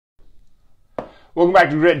Welcome back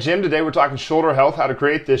to Grit Gym. Today we're talking shoulder health, how to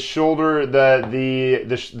create this shoulder,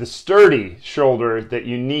 the sturdy shoulder that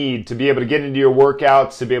you need to be able to get into your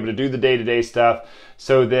workouts, to be able to do the day-to-day stuff,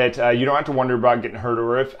 so that you don't have to wonder about getting hurt,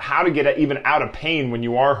 or how to get even out of pain when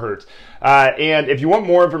you are hurt. And if you want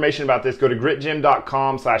more information about this, go to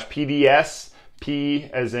gritgym.com/PDS. P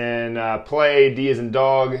as in play, D as in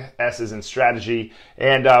dog, S as in strategy,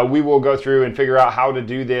 and we will go through and figure out how to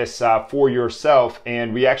do this for yourself.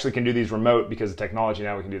 And we actually can do these remote because of technology.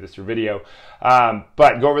 Now we can do this through video,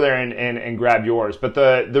 but go over there and grab yours. But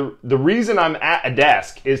the reason I'm at a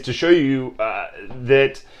desk is to show you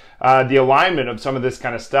that the alignment of some of this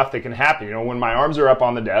kind of stuff that can happen. You know, when my arms are up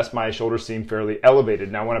on the desk, my shoulders seem fairly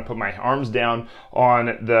elevated. Now, when I put my arms down on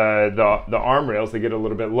the arm rails, they get a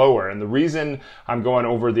little bit lower. And the reason I'm going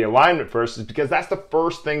over the alignment first is because that's the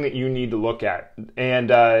first thing that you need to look at.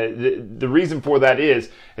 And the reason for that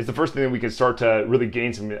is the first thing that we can start to really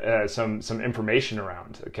gain some information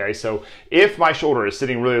around. Okay, so if my shoulder is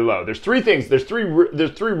sitting really low, there's three things. There's three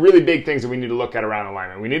really big things that we need to look at around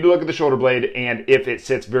alignment. We need to look at the shoulder blade, and if it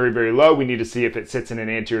sits very low, we need to see if it sits in an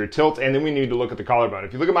anterior tilt, and then we need to look at the collarbone.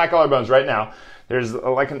 If you look at my collarbones right now, there's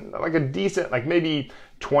like a decent, like maybe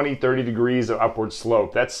 20-30 degrees of upward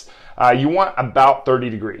slope. That's you want about 30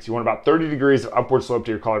 degrees. You want about 30 degrees of upward slope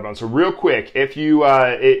to your collarbone. So real quick, if you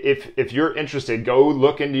if you're interested, go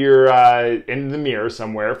look into your into the mirror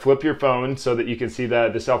somewhere, flip your phone so that you can see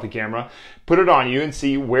the selfie camera, put it on you and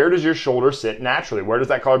see where does your shoulder sit naturally. Where does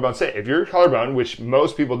that collarbone sit? If your collarbone, which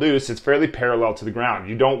most people do, sits fairly parallel to the ground,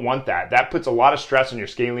 you don't want that. That puts a lot of stress on your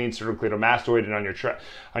scalene, sternocleidomastoid, and on your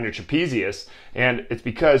trapezius. And it's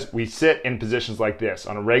because we sit in positions like this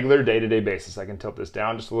on a regular day-to-day basis. I can tilt this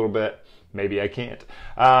down just a little bit. Maybe I can't.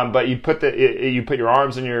 But you put your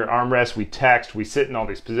arms in your armrest, we text, we sit in all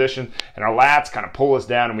these positions, and our lats kind of pull us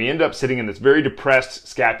down, and we end up sitting in this very depressed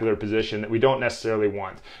scapular position that we don't necessarily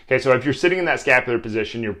want. Okay, so if you're sitting in that scapular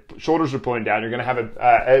position, your shoulders are pulling down, you're going to have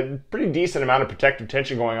a pretty decent amount of protective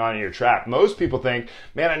tension going on in your trap. Most people think,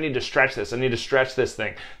 man, I need to stretch this. I need to stretch this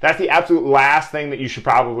thing. That's the absolute last thing that you should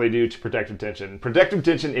probably do to protective tension. Protective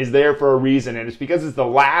tension is there for a reason, and it's because it's the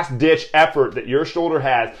last-ditch effort that your shoulder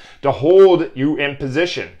has to hold you in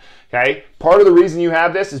position. Okay, part of the reason you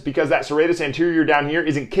have this is because that serratus anterior down here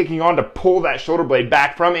isn't kicking on to pull that shoulder blade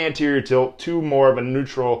back from anterior tilt to more of a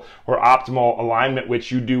neutral or optimal alignment,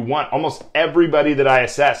 which you do want. Almost everybody that I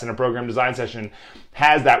assess in a program design session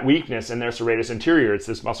has that weakness in their serratus anterior. It's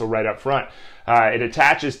this muscle right up front. It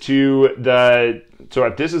attaches to so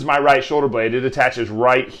if this is my right shoulder blade, it attaches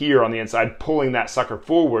right here on the inside, pulling that sucker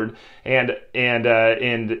forward and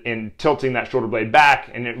tilting that shoulder blade back.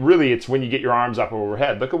 And it's when you get your arms up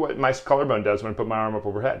overhead. Look at what my collarbone does when I put my arm up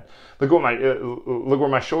overhead. Look where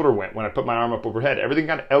my shoulder went when I put my arm up overhead. Everything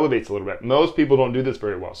kind of elevates a little bit. Most people don't do this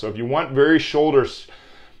very well. So if you want very sturdy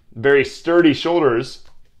shoulders,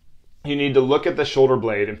 you need to look at the shoulder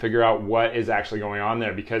blade and figure out what is actually going on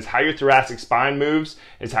there, because how your thoracic spine moves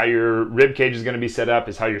is how your rib cage is going to be set up,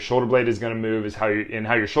 is how your shoulder blade is going to move, how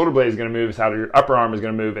your shoulder blade is going to move is how your upper arm is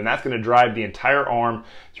going to move, and that's going to drive the entire arm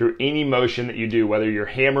through any motion that you do, whether you're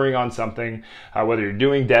hammering on something, whether you're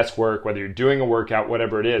doing desk work, whether you're doing a workout,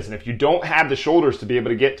 whatever it is. And if you don't have the shoulders to be able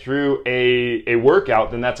to get through a workout,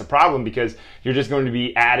 then that's a problem, because you're just going to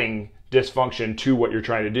be adding dysfunction to what you're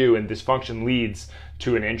trying to do, and dysfunction leads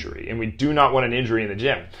to an injury, and we do not want an injury in the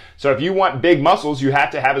gym. So if you want big muscles, you have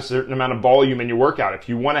to have a certain amount of volume in your workout. If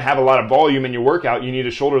you want to have a lot of volume in your workout, you need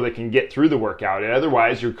a shoulder that can get through the workout.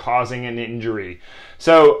 Otherwise, you're causing an injury.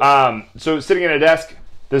 So sitting at a desk,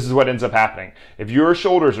 this is what ends up happening. If your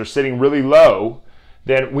shoulders are sitting really low,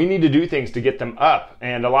 then we need to do things to get them up.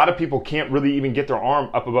 And a lot of people can't really even get their arm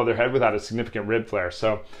up above their head without a significant rib flare.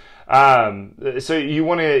 So you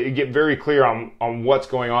want to get very clear on what's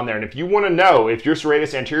going on there. And if you want to know if your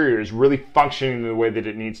serratus anterior is really functioning the way that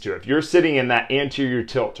it needs to, if you're sitting in that anterior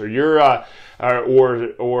tilt, or your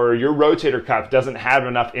rotator cuff doesn't have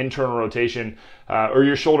enough internal rotation, or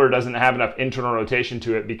your shoulder doesn't have enough internal rotation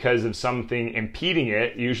to it because of something impeding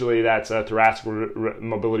it, usually that's a thoracic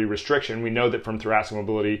mobility restriction. We know that from thoracic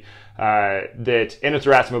mobility, that in a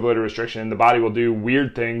thoracic mobility restriction, the body will do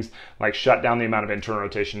weird things like shut down the amount of internal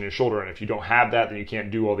rotation in your shoulder. And if you don't have that, then you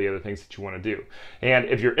can't do all the other things that you want to do. And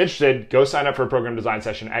if you're interested, go sign up for a program design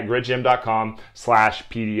session at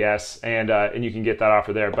gritgym.com/PDS, and you can get that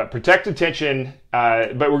offer there. But protective tension,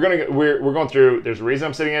 but we're going through, there's a reason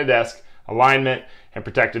I'm sitting at a desk. alignment, and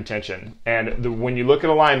protective tension. And when you look at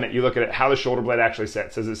alignment, you look at how the shoulder blade actually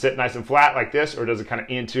sits. Does it sit nice and flat like this, or does it kind of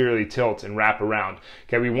anteriorly tilt and wrap around?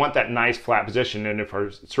 Okay, we want that nice flat position. And if our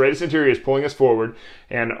serratus anterior is pulling us forward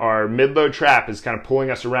and our mid-load trap is kind of pulling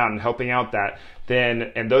us around and helping out that,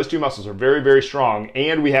 then, and those two muscles are very, very strong,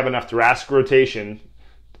 and we have enough thoracic rotation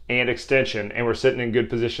and extension, and we're sitting in good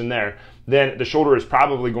position there, then the shoulder is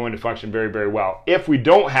probably going to function very, very well. If we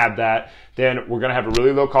don't have that, then we're going to have a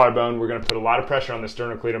really low collarbone. We're going to put a lot of pressure on the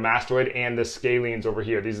sternocleidomastoid and the scalenes over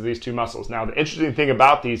here. These are these two muscles. Now, the interesting thing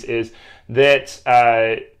about these is that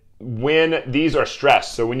when these are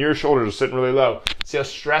stressed, so when your shoulders are sitting really low, see how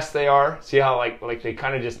stressed they are? See how like they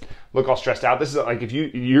kind of just look all stressed out? This is like, if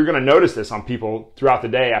you're going to notice this on people throughout the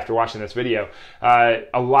day after watching this video.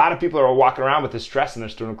 A lot of people are walking around with this stress in their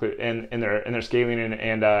their scalene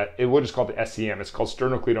and we'll just call it the SCM. It's called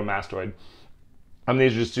sternocleidomastoid.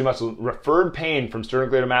 These are just two muscles. Referred pain from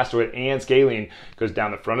sternocleidomastoid and scalene goes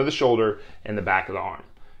down the front of the shoulder and the back of the arm.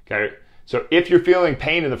 Okay, so if you're feeling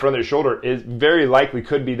pain in the front of your shoulder, it very likely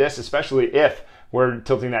could be this, especially if we're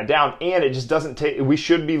tilting that down, and it just doesn't take, we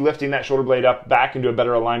should be lifting that shoulder blade up back into a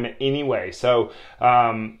better alignment anyway. So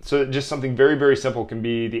so just something very, very simple can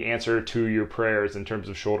be the answer to your prayers in terms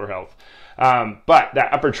of shoulder health. But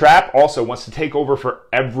that upper trap also wants to take over for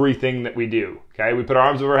everything that we do. Okay, we put our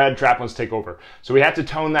arms over our head, trap wants to take over. So we have to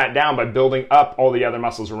tone that down by building up all the other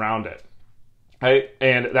muscles around it. Okay,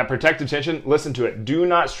 and that protective tension, listen to it. Do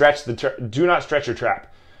not stretch your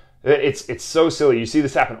trap. It's so silly. You see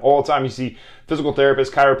this happen all the time. You see physical therapists,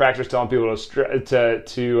 chiropractors telling people to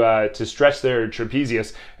stretch their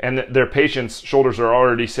trapezius, and their patient's shoulders are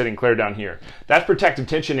already sitting clear down here. That's protective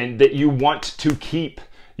tension, and that you want to keep.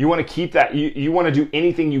 You want to keep that. You want to do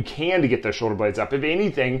anything you can to get those shoulder blades up. If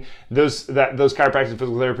anything, those chiropractors and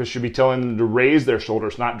physical therapists should be telling them to raise their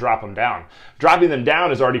shoulders, not drop them down. Dropping them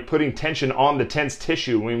down is already putting tension on the tense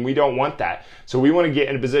tissue, and we don't want that. So we want to get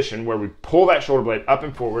in a position where we pull that shoulder blade up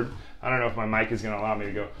and forward. I don't know if my mic is going to allow me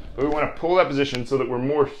to go, but we want to pull that position so that we're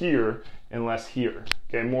more here and less here.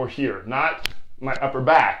 Okay, more here, not my upper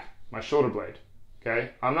back, my shoulder blade. Okay,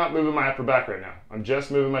 I'm not moving my upper back right now. I'm just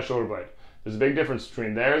moving my shoulder blade. There's a big difference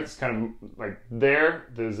between there, it's kind of like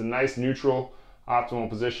there's a nice neutral optimal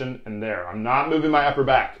position, and there. I'm not moving my upper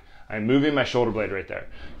back. I'm moving my shoulder blade right there.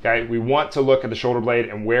 Okay, we want to look at the shoulder blade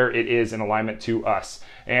and where it is in alignment to us.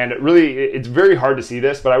 And really, it's very hard to see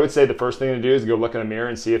this, but I would say the first thing to do is go look in the mirror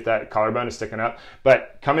and see if that collarbone is sticking up.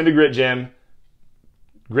 But come into Grit Gym,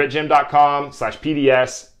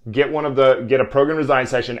 gritgym.com/PDS. Get a program design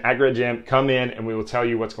session at Grit Gym. Come in and we will tell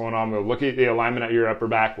you what's going on. We'll look at the alignment of your upper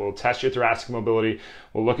back. We'll test your thoracic mobility.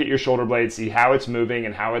 We'll look at your shoulder blade, see how it's moving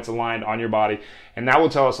and how it's aligned on your body. And that will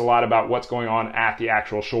tell us a lot about what's going on at the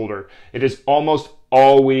actual shoulder. It is almost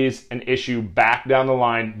always an issue back down the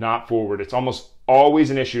line, not forward. It's almost always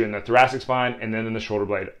an issue in the thoracic spine and then in the shoulder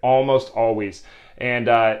blade. Almost always. And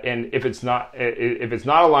if it's not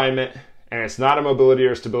alignment, and it's not a mobility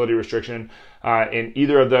or stability restriction in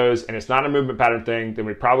either of those, and it's not a movement pattern thing, then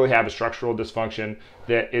we probably have a structural dysfunction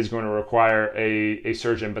that is going to require a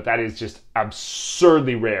surgeon, but that is just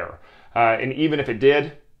absurdly rare. And even if it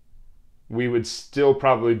did, we would still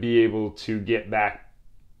probably be able to get back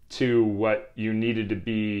to what you needed to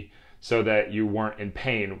be so that you weren't in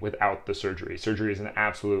pain without the surgery. Surgery is an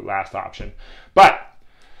absolute last option. But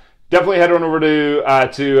definitely head on over to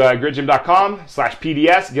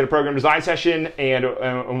gritgym.com/PDS, get a program design session, and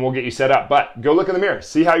we'll get you set up. But go look in the mirror,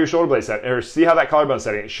 see how your shoulder blade set, or see how that collarbone is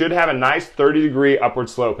setting. It should have a nice 30-degree upward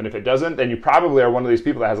slope, and if it doesn't, then you probably are one of these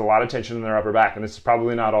people that has a lot of tension in their upper back, and this is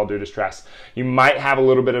probably not all due to stress. You might have a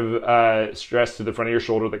little bit of stress to the front of your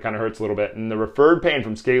shoulder that kind of hurts a little bit, and the referred pain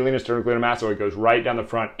from scalene and sternocleidomastoid goes right down the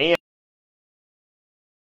front. And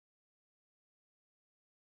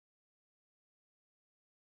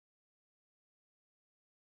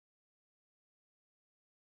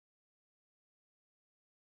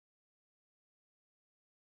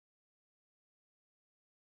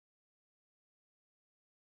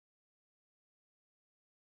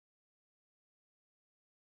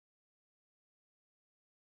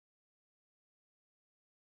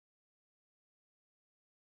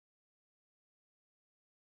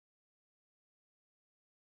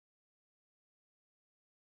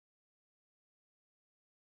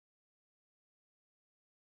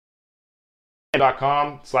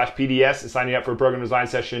 .com/PDS and sign you up for a program design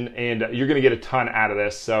session, and you're going to get a ton out of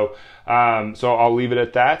this. So I'll leave it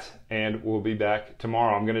at that, and we'll be back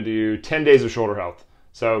tomorrow. I'm going to do 10 days of shoulder health.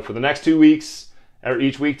 So for the next 2 weeks, or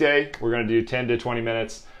each weekday, we're going to do 10 to 20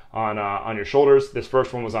 minutes on your shoulders. This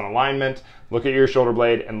first one was on alignment. Look at your shoulder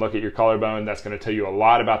blade and look at your collarbone. That's going to tell you a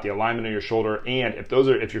lot about the alignment of your shoulder. And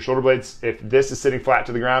if your shoulder blades, if this is sitting flat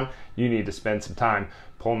to the ground, you need to spend some time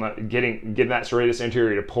getting that serratus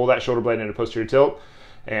anterior to pull that shoulder blade into posterior tilt,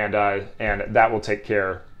 and that will take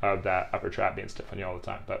care of that upper trap being stiff on you all the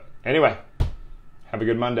time. But anyway, have a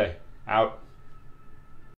good Monday. Out.